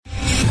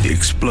The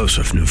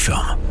explosive new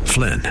film,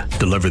 Flynn,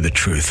 deliver the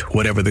truth,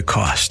 whatever the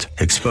cost,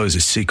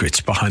 exposes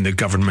secrets behind the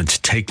government's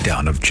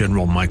takedown of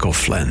General Michael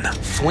Flynn.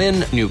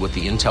 Flynn knew what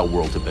the intel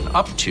world had been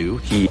up to.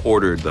 He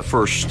ordered the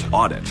first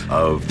audit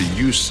of the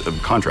use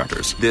of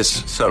contractors.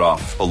 This set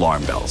off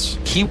alarm bells.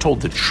 He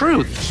told the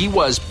truth. He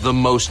was the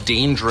most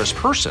dangerous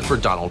person for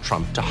Donald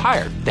Trump to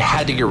hire. They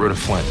had to get rid of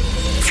Flynn.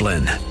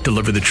 Flynn,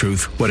 deliver the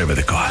truth, whatever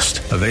the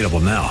cost. Available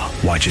now.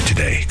 Watch it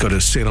today. Go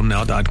to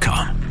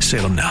salemnow.com.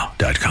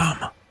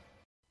 salemnow.com.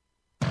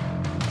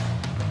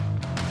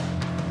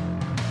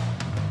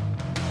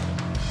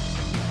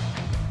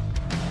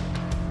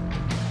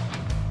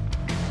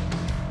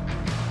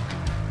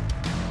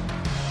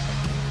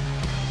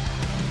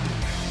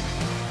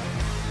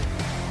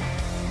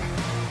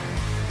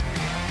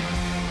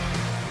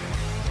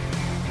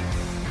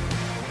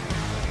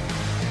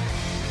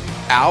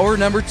 Hour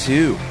number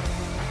 2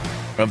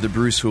 of the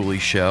Bruce Hooley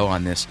Show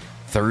on this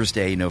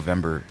Thursday,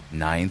 November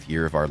 9th,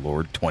 year of our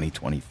Lord,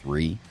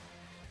 2023.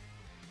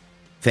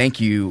 Thank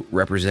you,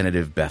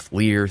 Representative Beth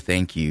Lear.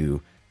 Thank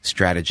you,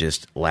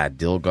 strategist Lad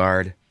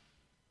Dilgard.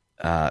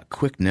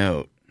 Quick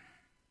note,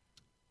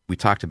 we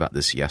talked about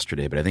this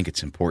yesterday, but I think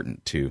it's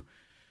important to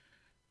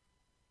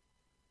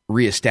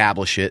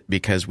reestablish it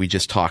because we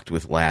just talked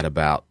with Lad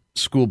about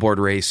school board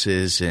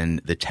races and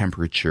the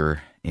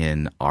temperature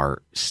in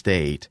our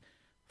state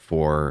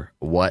for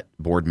what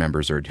board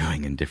members are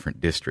doing in different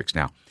districts.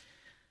 Now,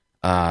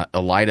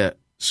 Elida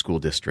School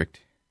District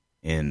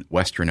in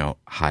Western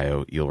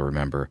Ohio, you'll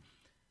remember,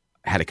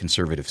 had a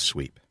conservative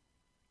sweep.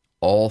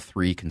 All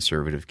 3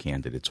 conservative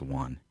candidates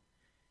won.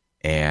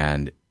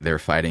 And they're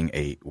fighting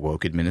a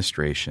woke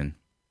administration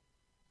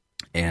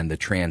and the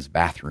trans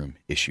bathroom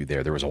issue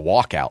there. There was a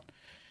walkout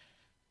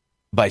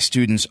by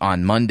students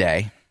on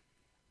Monday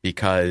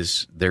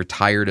because they're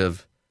tired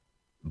of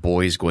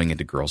boys going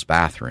into girls'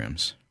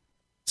 bathrooms.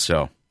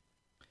 So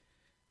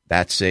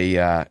that's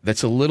a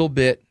little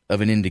bit of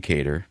an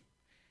indicator,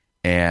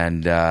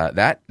 and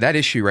that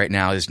issue right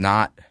now is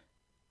not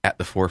at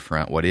the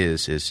forefront. What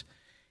is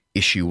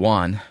issue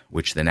 1,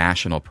 which the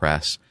national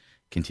press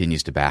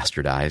continues to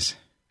bastardize.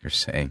 They're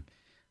saying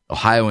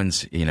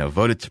Ohioans,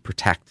 voted to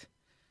protect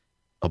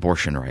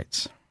abortion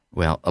rights.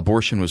 Well,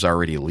 abortion was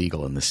already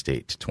illegal in the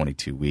state to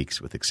 22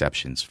 weeks, with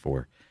exceptions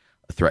for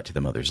a threat to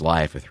the mother's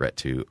life, a threat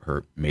to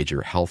her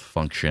major health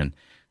function.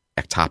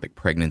 Ectopic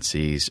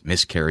pregnancies,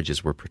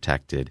 miscarriages were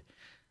protected.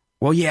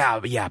 Well, yeah,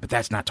 but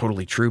that's not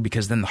totally true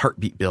because then the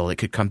heartbeat bill, it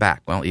could come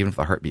back. Well, even if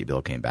the heartbeat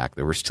bill came back,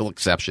 there were still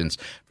exceptions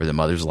for the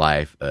mother's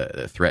life,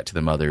 a threat to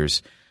the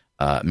mother's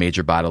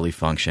major bodily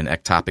function,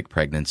 ectopic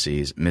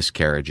pregnancies,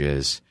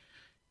 miscarriages,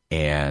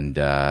 and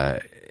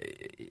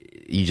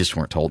you just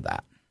weren't told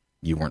that.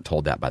 You weren't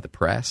told that by the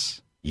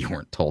press. You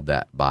weren't told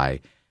that by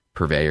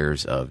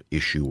purveyors of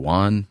issue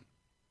 1,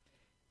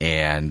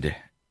 and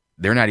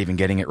they're not even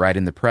getting it right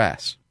in the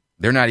press.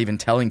 They're not even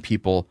telling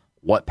people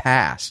what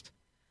passed.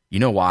 You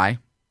know why?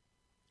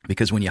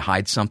 Because when you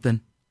hide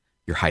something,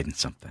 you're hiding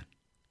something.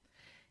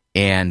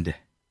 And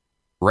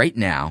right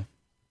now,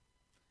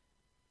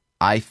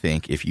 I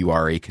think if you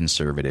are a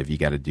conservative, you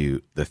got to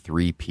do the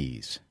 3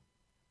 Ps.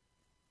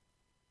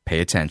 Pay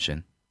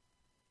attention,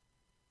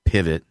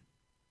 pivot,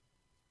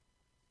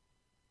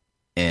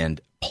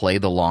 and play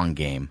the long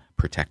game,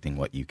 protecting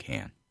what you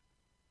can.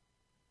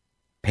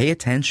 Pay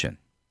attention.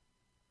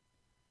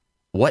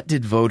 What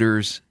did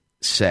voters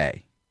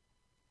say?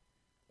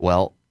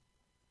 Well,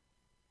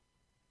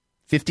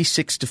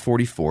 56 to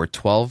 44,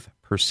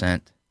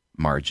 12%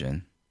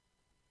 margin,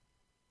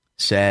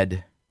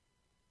 said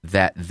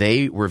that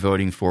they were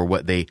voting for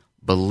what they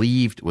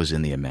believed was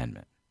in the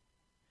amendment.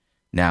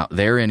 Now,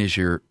 therein is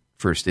your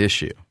first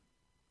issue.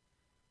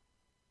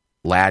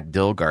 Lad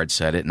Dilgard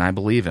said it, and I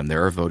believe him.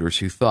 There are voters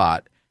who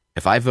thought,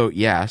 if I vote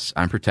yes,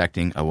 I'm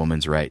protecting a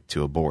woman's right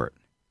to abort.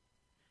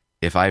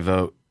 If I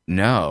vote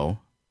no,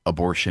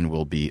 abortion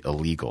will be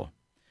illegal.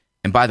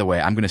 And by the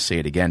way, I'm going to say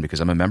it again because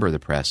I'm a member of the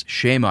press.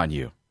 Shame on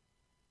you.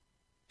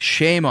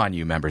 Shame on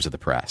you, members of the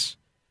press,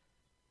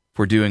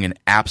 for doing an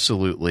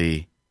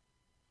absolutely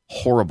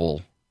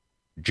horrible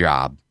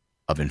job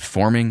of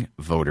informing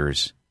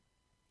voters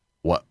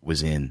what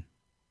was in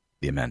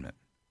the amendment.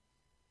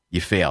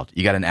 You failed.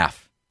 You got an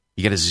F.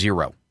 You got a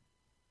 0.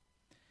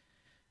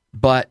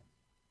 But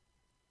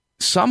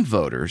some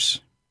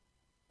voters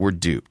were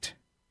duped.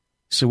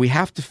 So we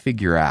have to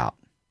figure out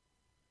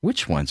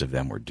which ones of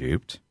them were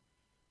duped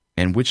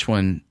and which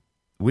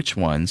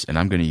ones, and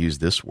I'm going to use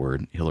this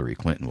word, Hillary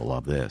Clinton will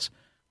love this,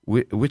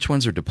 which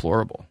ones are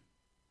deplorable?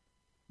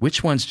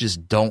 Which ones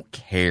just don't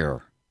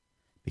care?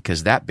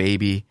 Because that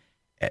baby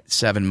at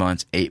 7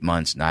 months, 8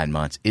 months, 9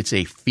 months, it's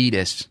a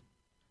fetus.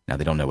 Now,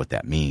 they don't know what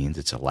that means.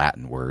 It's a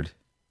Latin word. It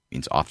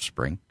means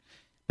offspring.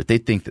 But they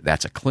think that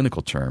that's a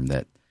clinical term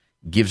that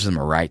gives them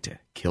a right to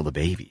kill the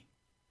baby.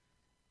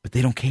 But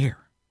they don't care.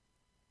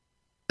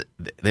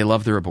 They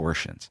love their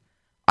abortions.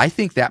 I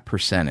think that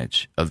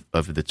percentage of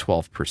the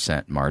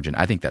 12% margin,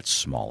 I think that's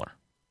smaller.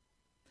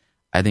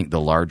 I think the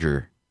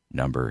larger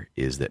number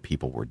is that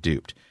people were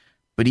duped.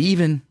 But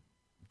even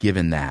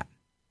given that,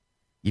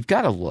 you've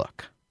got to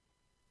look.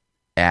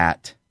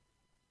 at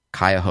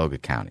Cuyahoga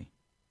County,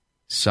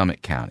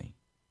 Summit County,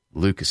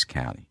 Lucas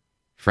County,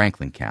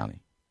 Franklin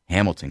County,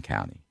 Hamilton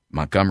County,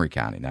 Montgomery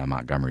County. Now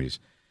Montgomery's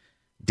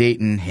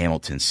Dayton,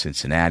 Hamilton's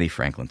Cincinnati,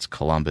 Franklin's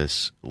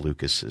Columbus,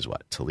 Lucas is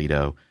what?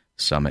 Toledo.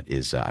 Summit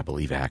is, I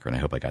believe, Akron. I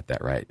hope I got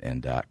that right.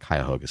 And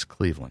Cuyahoga's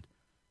Cleveland.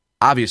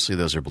 Obviously,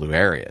 those are blue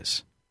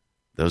areas.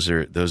 Those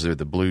are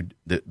the blue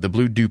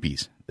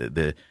dupies.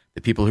 The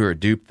people who are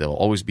duped, they'll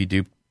always be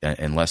duped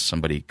unless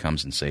somebody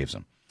comes and saves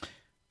them.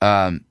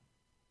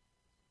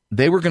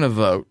 They were going to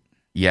vote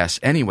yes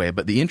anyway,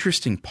 but the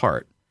interesting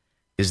part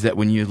is that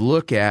when you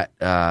look at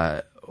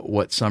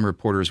what some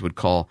reporters would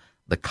call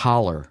the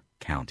collar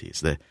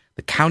counties, the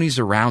counties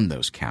around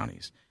those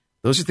counties,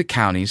 those are the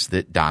counties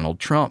that Donald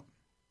Trump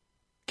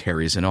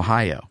carries in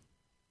Ohio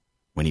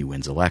when he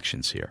wins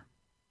elections here.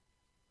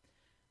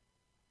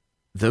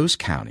 Those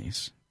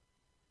counties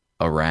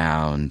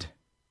around,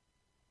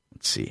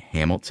 let's see,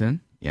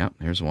 Hamilton, yep,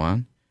 there's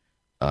one.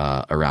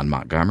 Around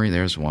Montgomery,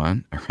 there's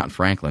one. Around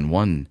Franklin,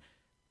 1,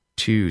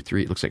 2,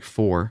 3, it looks like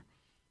 4.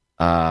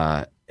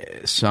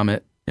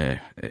 Summit,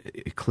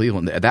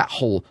 Cleveland, that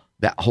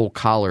whole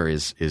collar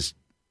is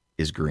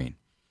green.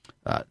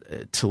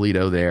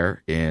 Toledo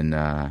there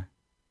in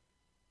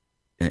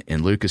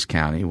Lucas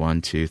County,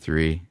 1, 2,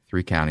 3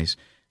 counties.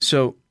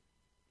 So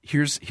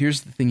here's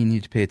the thing you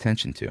need to pay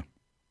attention to.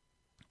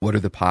 What are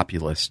the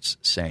populists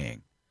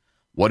saying?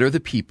 What are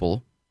the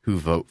people who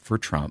vote for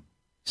Trump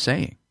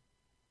saying?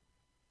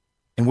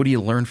 And what do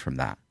you learn from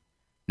that?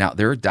 Now,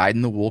 there are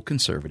dyed-in-the-wool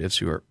conservatives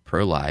who are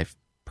pro-life,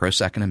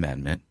 pro-Second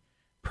Amendment,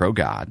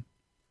 pro-God,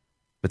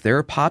 but there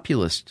are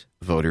populist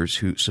voters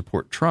who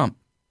support Trump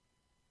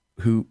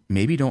who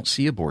maybe don't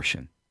see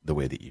abortion the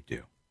way that you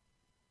do.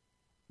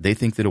 They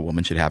think that a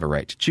woman should have a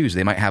right to choose.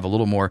 They might have a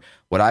little more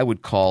what I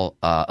would call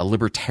a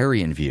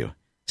libertarian view.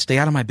 Stay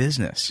out of my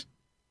business.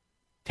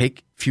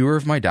 Take fewer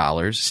of my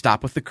dollars.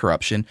 Stop with the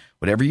corruption.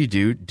 Whatever you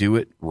do, do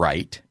it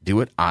right.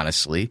 Do it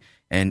honestly.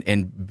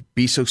 And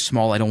be so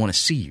small I don't want to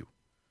see you.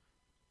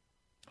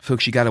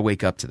 Folks, you got to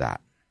wake up to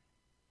that.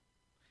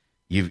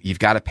 You've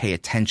got to pay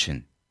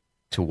attention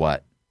to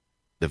what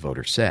the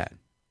voter said.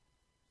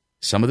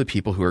 Some of the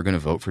people who are going to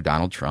vote for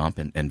Donald Trump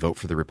and vote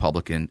for the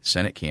Republican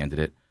Senate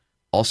candidate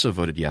also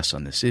voted yes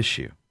on this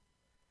issue.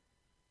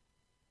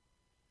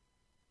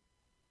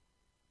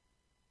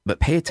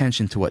 But pay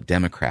attention to what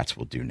Democrats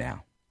will do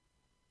now.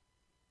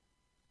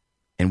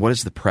 And what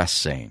is the press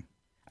saying?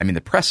 I mean,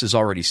 the press is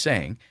already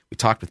saying, we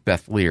talked with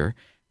Beth Lear,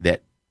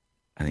 that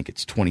I think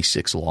it's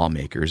 26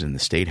 lawmakers in the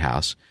State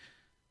House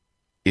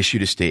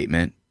issued a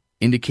statement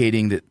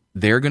indicating that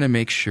they're going to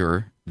make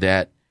sure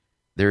that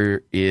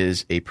there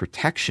is a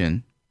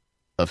protection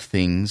of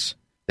things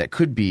that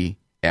could be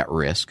at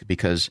risk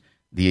because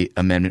the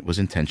amendment was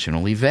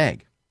intentionally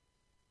vague.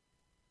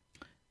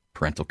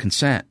 Parental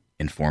consent,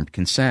 informed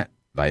consent,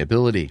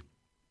 viability,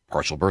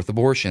 partial birth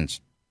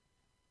abortions.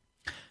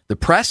 The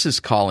press is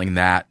calling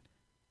that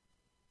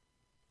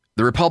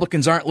the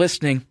Republicans aren't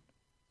listening.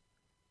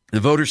 The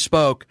voters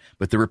spoke,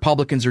 but the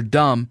Republicans are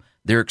dumb.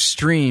 They're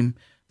extreme.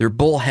 They're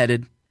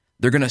bullheaded.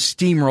 They're going to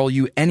steamroll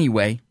you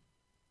anyway.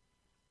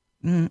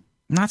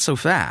 Not so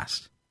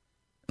fast.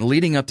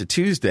 Leading up to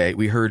Tuesday,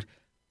 we heard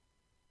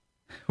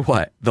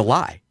what? The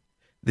lie.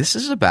 This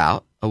is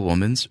about a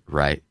woman's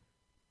right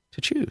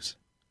to choose.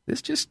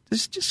 This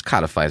just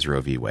codifies Roe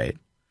v. Wade.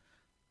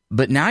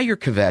 But now you're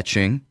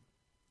kvetching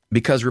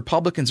because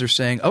Republicans are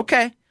saying,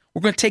 okay,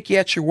 we're going to take you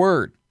at your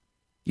word.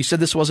 You said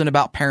this wasn't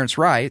about parents'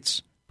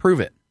 rights. Prove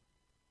it.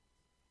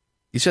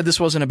 You said this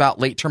wasn't about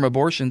late-term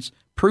abortions.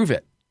 Prove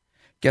it.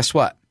 Guess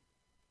what?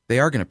 They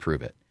are going to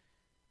prove it.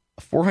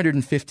 A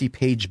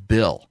 450-page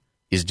bill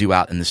is due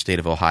out in the state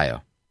of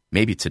Ohio.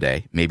 Maybe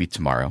today, maybe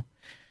tomorrow.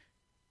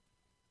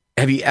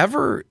 Have you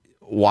ever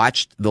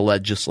watched the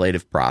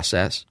legislative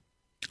process?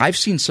 I've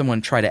seen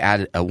someone try to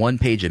add a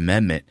one-page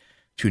amendment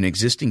to an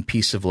existing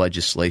piece of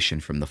legislation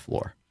from the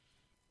floor.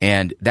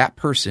 And that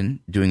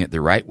person, doing it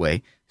the right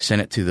way,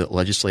 sent it to the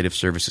Legislative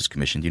Services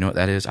Commission. Do you know what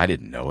that is? I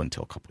didn't know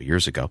until a couple of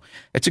years ago.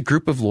 It's a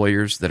group of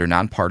lawyers that are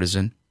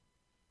nonpartisan,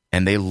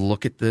 and they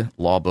look at the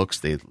law books,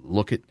 they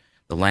look at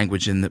the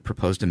language in the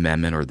proposed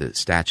amendment or the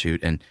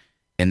statute, and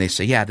they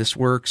say, yeah, this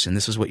works, and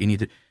this is what you need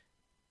to...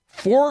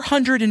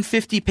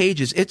 450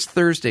 pages. It's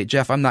Thursday.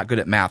 Jeff, I'm not good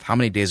at math. How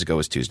many days ago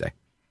was Tuesday? Is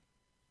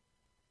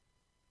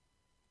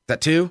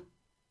that 2?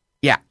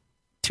 Yeah.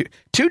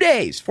 2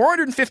 days.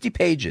 450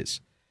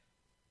 pages.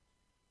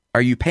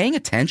 Are you paying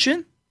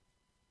attention?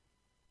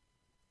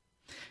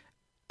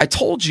 I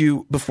told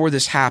you before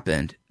this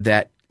happened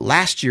that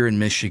last year in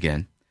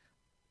Michigan,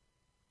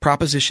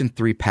 Proposition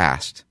 3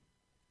 passed.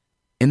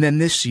 And then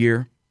this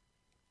year,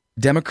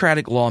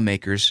 Democratic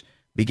lawmakers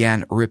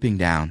began ripping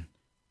down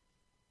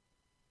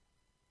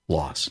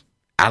laws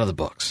out of the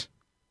books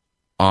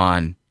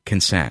on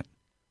consent,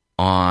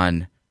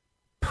 on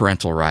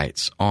parental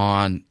rights,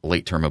 on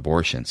late-term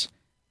abortions.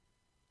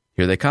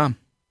 Here they come.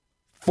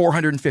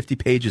 450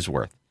 pages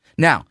worth.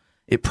 Now,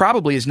 it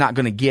probably is not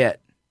going to get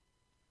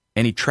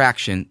any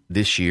traction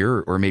this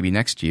year or maybe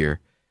next year,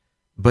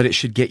 but it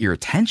should get your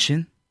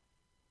attention.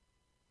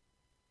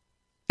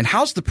 And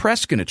how's the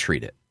press going to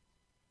treat it?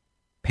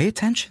 Pay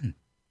attention.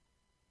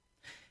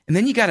 And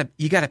then you got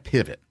to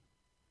pivot.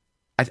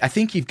 I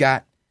think you've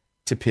got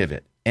to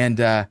pivot. And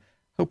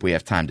hope we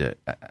have time to.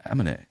 I'm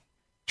going to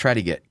try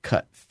to get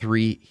cut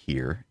 3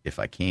 here if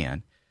I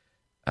can.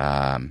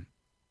 No,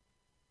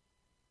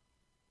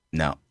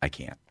 I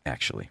can't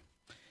actually.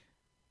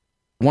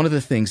 One of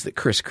the things that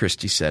Chris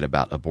Christie said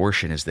about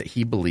abortion is that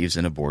he believes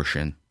in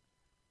abortion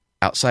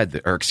outside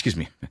the, or excuse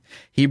me,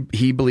 he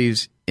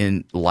believes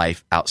in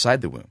life outside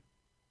the womb.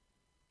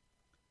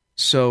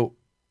 So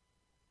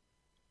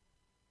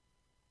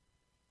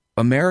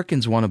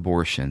Americans want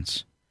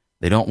abortions.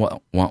 They don't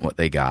want what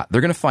they got.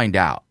 They're going to find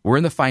out. We're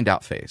in the find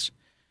out phase.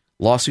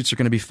 Lawsuits are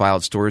going to be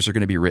filed. Stories are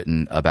going to be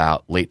written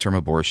about late-term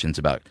abortions,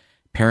 about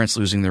parents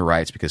losing their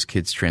rights because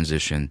kids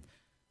transition.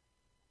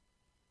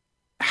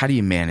 How do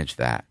you manage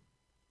that?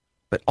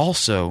 But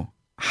also,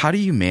 how do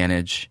you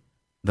manage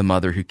the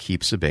mother who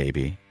keeps a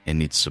baby and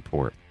needs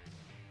support?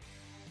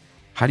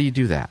 How do you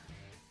do that?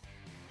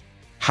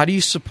 How do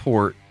you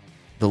support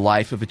the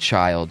life of a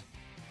child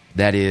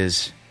that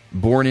is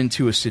born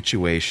into a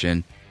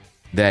situation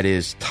that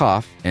is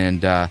tough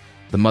and the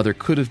mother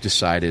could have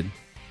decided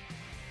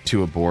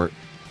to abort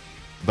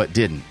but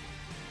didn't?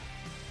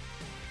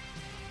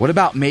 What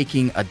about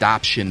making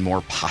adoption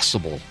more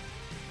possible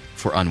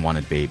for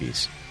unwanted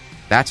babies?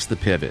 That's the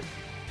pivot.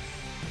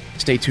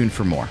 Stay tuned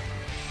for more.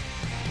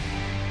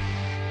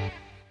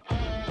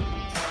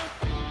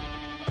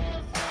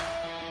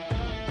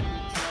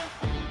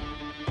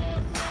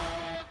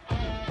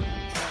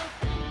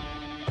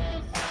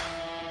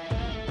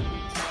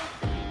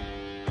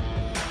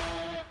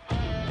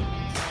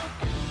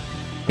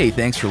 Hey,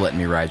 thanks for letting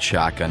me ride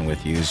shotgun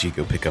with you as you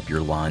go pick up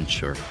your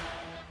lunch or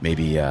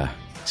maybe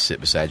sit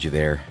beside you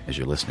there as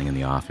you're listening in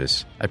the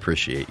office. I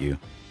appreciate you.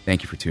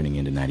 Thank you for tuning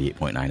in to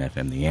 98.9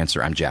 FM The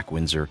Answer. I'm Jack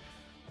Windsor,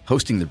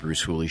 hosting the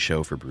Bruce Hooley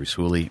Show for Bruce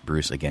Hooley.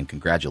 Bruce, again,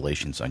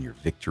 congratulations on your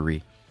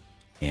victory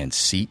and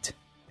seat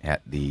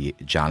at the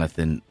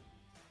Jonathan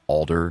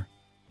Alder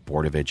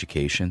Board of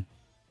Education.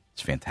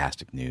 It's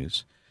fantastic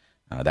news.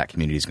 That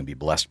community is going to be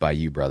blessed by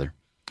you, brother.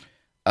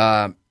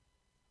 Up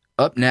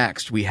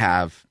next, we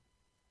have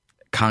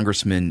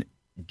Congressman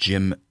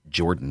Jim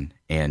Jordan,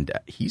 and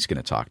he's going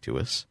to talk to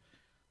us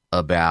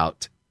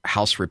about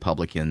House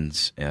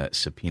Republicans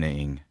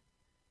subpoenaing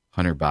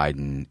Hunter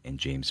Biden and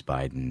James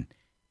Biden,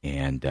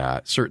 and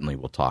certainly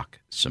we'll talk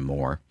some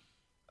more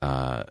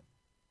on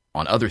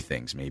other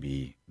things,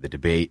 maybe the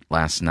debate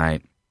last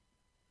night.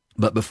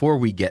 But before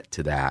we get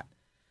to that,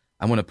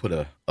 I want to put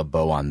a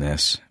bow on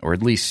this, or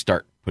at least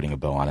start putting a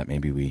bow on it.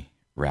 Maybe we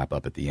wrap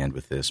up at the end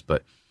with this.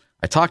 But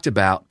I talked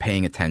about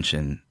paying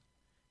attention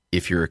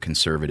if you're a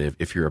conservative,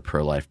 if you're a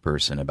pro-life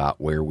person, about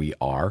where we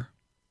are.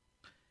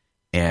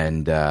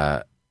 And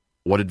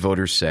what did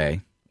voters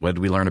say? What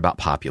did we learn about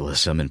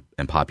populism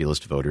and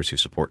populist voters who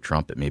support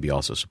Trump that maybe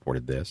also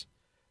supported this?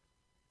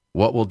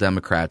 What will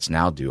Democrats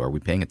now do? Are we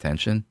paying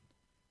attention?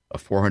 A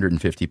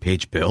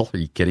 450-page bill? Are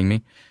you kidding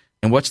me?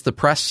 And what's the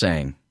press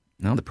saying?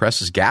 No, the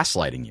press is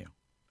gaslighting you,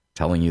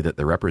 telling you that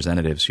the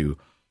representatives who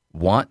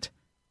want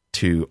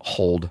to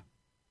hold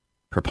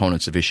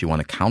proponents of issue 1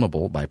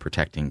 accountable by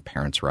protecting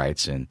parents'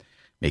 rights and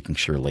making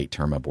sure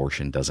late-term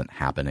abortion doesn't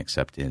happen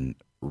except in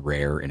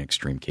rare and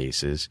extreme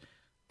cases,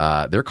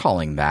 they're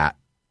calling that,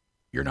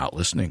 you're not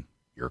listening,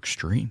 you're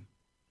extreme.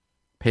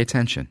 Pay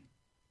attention.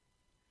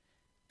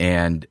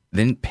 And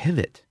then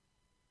pivot.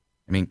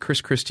 I mean,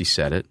 Chris Christie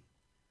said it.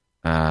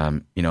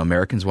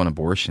 Americans want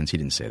abortions. He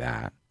didn't say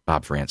that.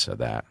 Bob France said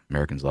that.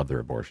 Americans love their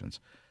abortions.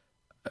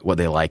 What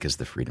they like is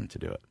the freedom to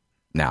do it.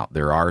 Now,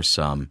 there are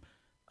some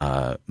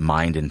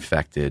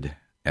mind-infected,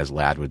 as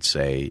Ladd would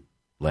say,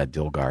 Ladd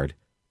Dilgard,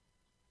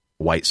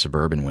 white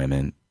suburban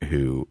women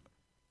who,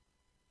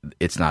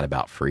 it's not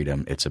about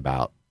freedom, it's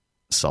about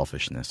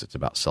selfishness, it's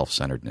about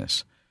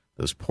self-centeredness.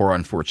 Those poor,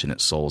 unfortunate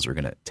souls are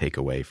going to take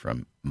away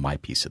from my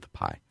piece of the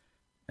pie.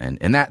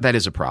 And that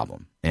is a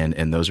problem.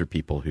 And those are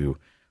people who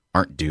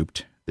aren't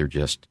duped, they're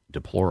just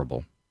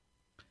deplorable.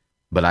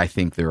 But I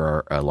think there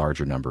are a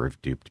larger number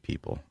of duped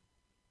people.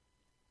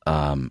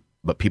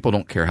 But people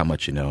don't care how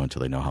much you know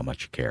until they know how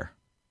much you care.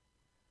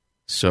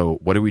 So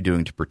what are we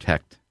doing to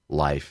protect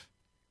life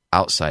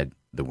outside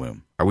the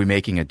womb? Are we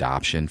making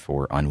adoption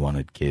for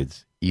unwanted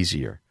kids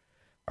easier?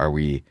 Are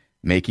we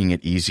making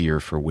it easier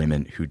for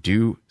women who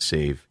do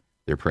save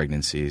their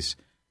pregnancies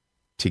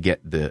to get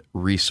the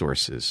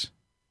resources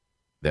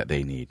that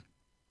they need?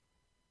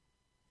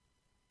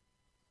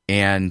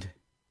 And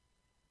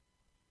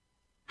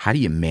how do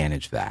you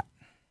manage that?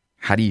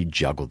 How do you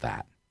juggle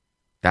that?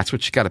 That's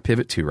what you got to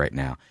pivot to right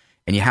now.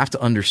 And you have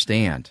to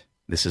understand,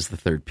 this is the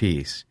third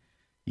piece,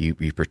 you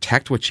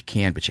protect what you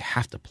can, but you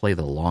have to play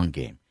the long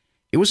game.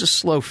 It was a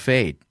slow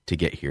fade to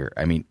get here.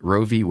 I mean,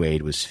 Roe v.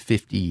 Wade was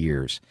 50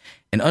 years.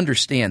 And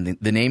understand,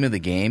 the name of the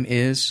game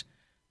is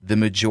the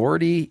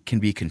majority can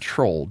be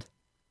controlled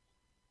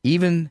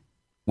even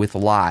with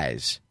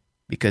lies,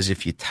 because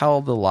if you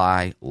tell the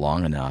lie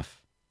long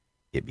enough,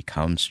 it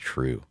becomes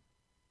true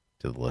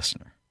to the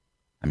listener.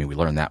 I mean, we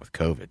learned that with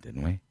COVID,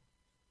 didn't we?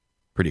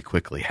 pretty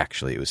quickly,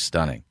 actually. It was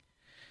stunning.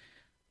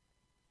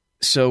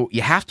 So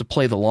you have to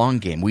play the long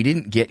game. We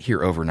didn't get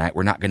here overnight.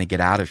 We're not going to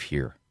get out of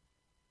here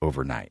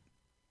overnight.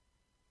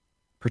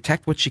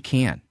 Protect what you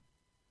can.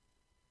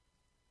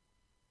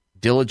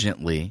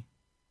 Diligently,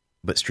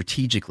 but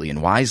strategically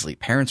and wisely.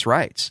 Parents'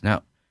 rights.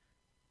 Now,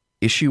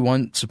 Issue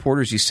 1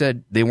 supporters, you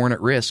said they weren't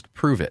at risk.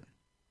 Prove it.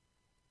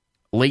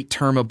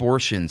 Late-term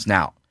abortions.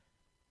 Now,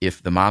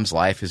 if the mom's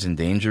life is in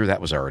danger,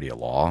 that was already a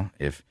law.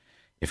 If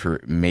her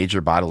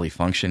major bodily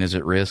function is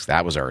at risk,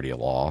 that was already a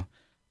law.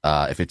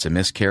 If it's a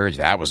miscarriage,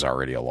 that was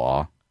already a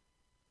law.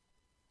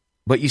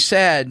 But you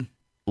said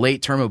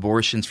late-term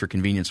abortions for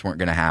convenience weren't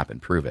going to happen.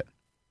 Prove it.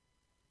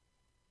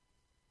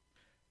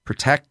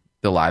 Protect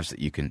the lives that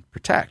you can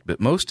protect. But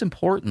most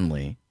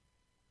importantly,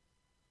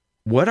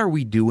 what are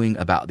we doing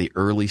about the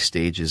early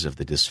stages of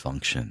the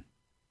dysfunction,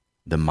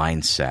 the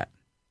mindset?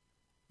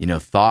 You know,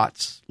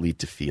 thoughts lead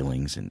to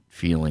feelings, and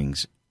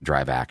feelings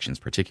drive actions,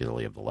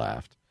 particularly of the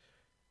left.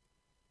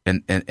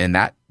 And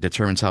that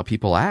determines how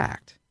people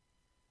act.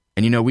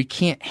 And, you know, we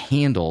can't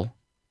handle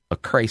a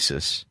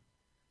crisis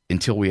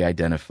until we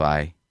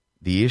identify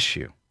the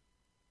issue.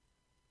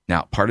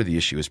 Now, part of the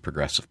issue is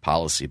progressive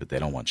policy, but they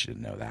don't want you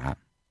to know that.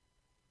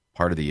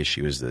 Part of the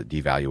issue is the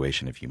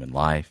devaluation of human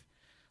life,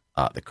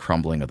 the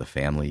crumbling of the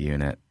family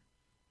unit,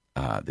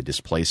 the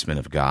displacement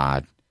of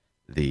God,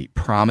 the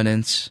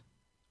prominence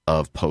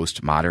of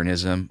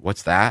postmodernism.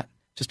 What's that?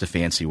 Just a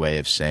fancy way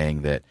of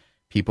saying that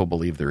people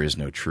believe there is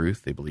no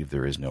truth, they believe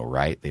there is no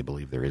right, they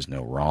believe there is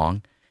no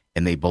wrong,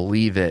 and they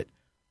believe it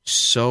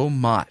so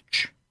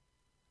much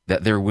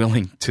that they're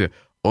willing to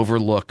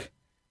overlook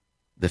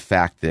the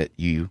fact that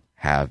you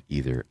have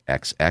either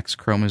XX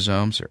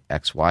chromosomes or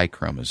XY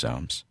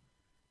chromosomes.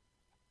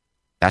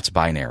 That's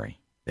binary.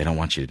 They don't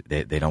want you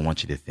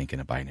to think in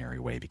a binary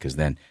way, because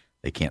then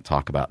they can't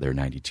talk about their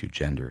 92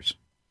 genders.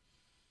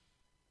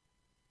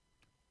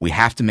 We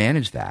have to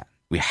manage that.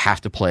 We have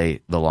to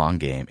play the long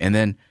game. And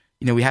then,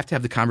 you know, we have to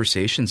have the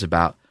conversations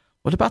about,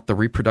 what about the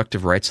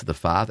reproductive rights of the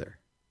father?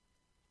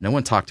 No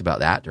one talked about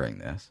that during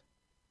this.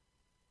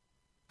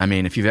 I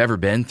mean, if you've ever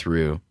been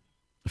through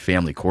a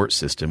family court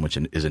system, which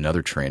is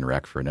another train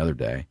wreck for another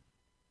day,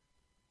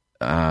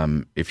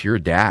 if you're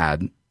a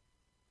dad,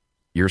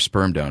 you're a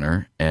sperm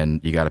donor, and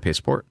you got to pay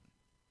support.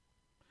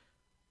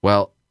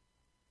 Well,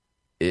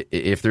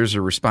 if there's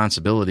a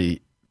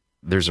responsibility,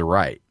 there's a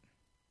right,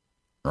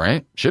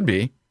 right? Should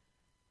be.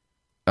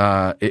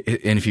 And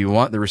if you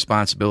want the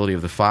responsibility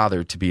of the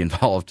father to be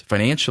involved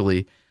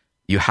financially,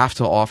 you have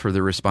to offer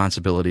the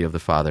responsibility of the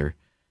father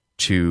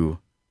to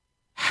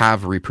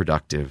have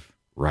reproductive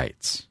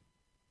rights.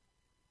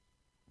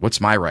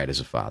 What's my right as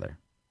a father?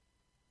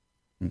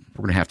 We're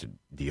going to have to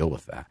deal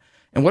with that.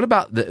 And what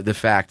about the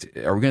fact,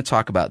 are we going to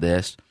talk about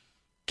this?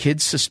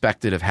 Kids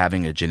suspected of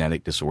having a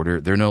genetic disorder,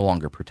 they're no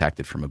longer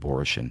protected from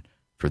abortion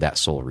for that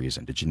sole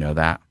reason. Did you know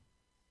that?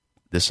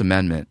 This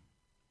amendment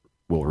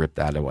will rip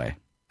that away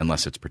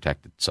unless it's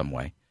protected some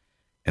way.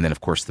 And then, of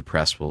course, the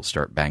press will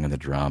start banging the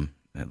drum.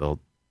 And they'll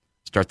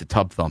start the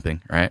tub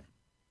thumping, right?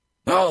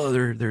 Oh,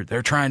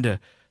 they're trying to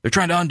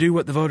undo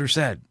what the voters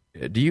said.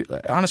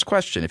 Honest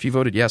question, if you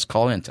voted yes,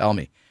 call in, tell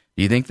me.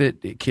 Do you think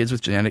that kids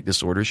with genetic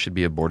disorders should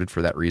be aborted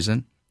for that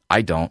reason?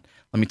 I don't.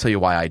 Let me tell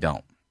you why I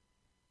don't.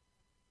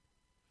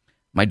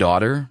 My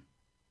daughter,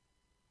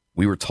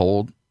 we were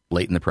told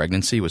late in the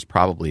pregnancy, was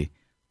probably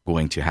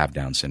going to have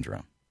Down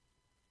syndrome.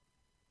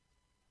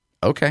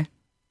 Okay.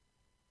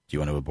 Do you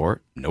want to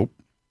abort? Nope.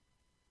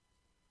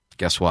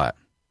 Guess what?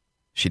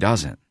 She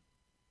doesn't.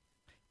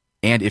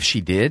 And if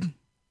she did,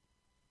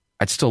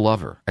 I'd still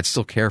love her. I'd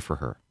still care for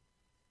her.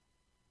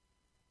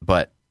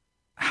 But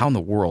how in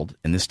the world,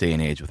 in this day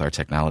and age with our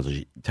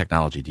technology,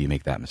 do you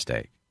make that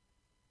mistake?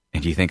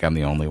 And do you think I'm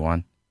the only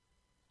one?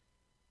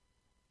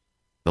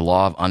 The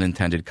law of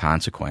unintended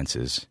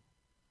consequences,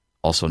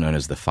 also known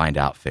as the find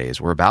out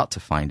phase. We're about to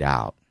find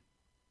out,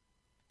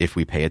 if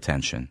we pay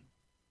attention,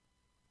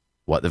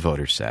 what the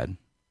voters said,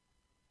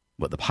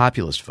 what the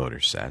populist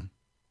voters said,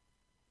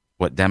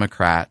 what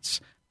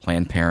Democrats,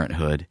 Planned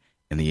Parenthood,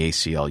 and the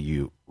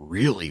ACLU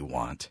really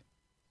want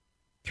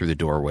through the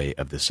doorway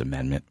of this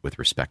amendment with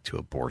respect to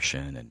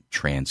abortion and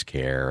trans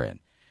care and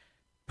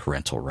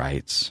parental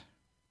rights.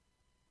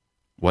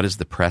 What is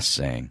the press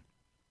saying?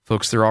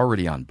 Folks, they're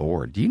already on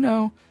board. Do you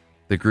know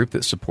the group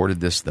that supported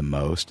this the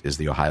most is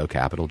the Ohio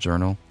Capital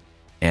Journal?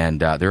 And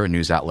there are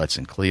news outlets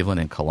in Cleveland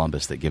and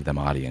Columbus that give them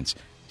audience.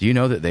 Do you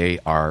know that they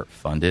are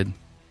funded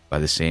by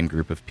the same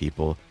group of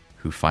people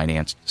who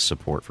financed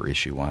support for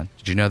Issue 1?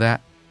 Did you know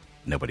that?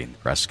 Nobody in the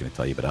press is going to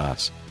tell you but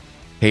us.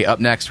 Hey,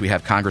 up next, we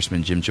have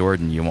Congressman Jim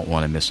Jordan. You won't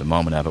want to miss a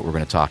moment of it. We're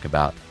going to talk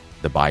about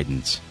the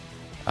Bidens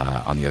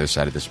on the other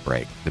side of this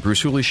break. The Bruce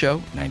Hooley Show,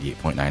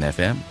 98.9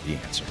 FM, The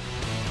Answer.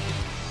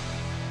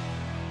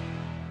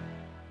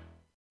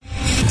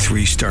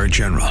 3-star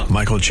general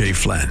Michael J.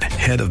 Flynn,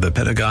 head of the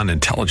Pentagon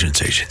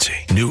Intelligence Agency,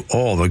 knew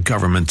all the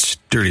government's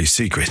dirty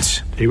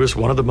secrets. He was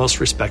one of the most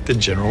respected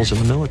generals in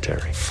the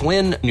military.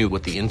 Flynn knew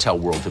what the intel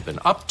world had been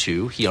up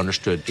to. He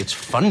understood its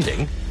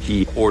funding.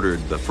 He ordered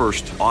the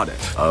first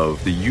audit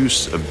of the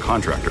use of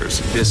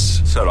contractors.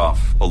 This set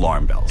off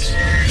alarm bells.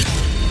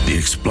 The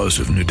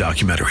explosive new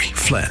documentary,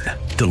 Flynn,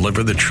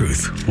 Deliver the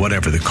Truth,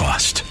 Whatever the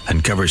Cost,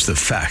 uncovers the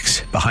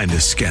facts behind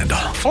this scandal.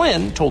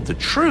 Flynn told the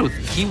truth.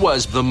 He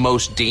was the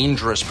most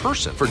dangerous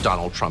person for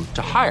Donald Trump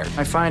to hire.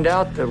 I find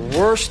out the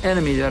worst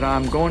enemy that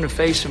I'm going to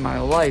face in my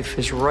life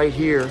is right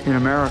here in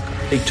America.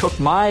 They took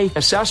my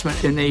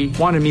assessment and they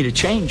wanted me to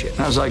change it. And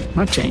I was like, I'm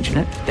not changing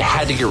it. They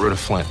had to get rid of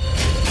Flynn.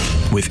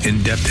 With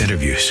in-depth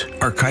interviews,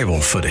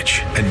 archival footage,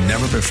 and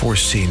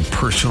never-before-seen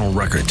personal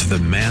records of the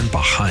man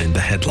behind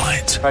the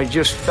headlines. I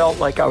just felt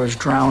like I was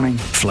drowning.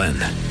 Flynn,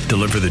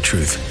 Deliver the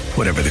Truth,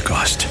 Whatever the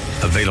Cost.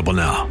 Available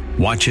now.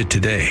 Watch it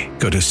today.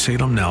 Go to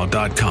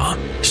salemnow.com.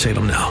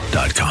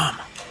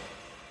 salemnow.com.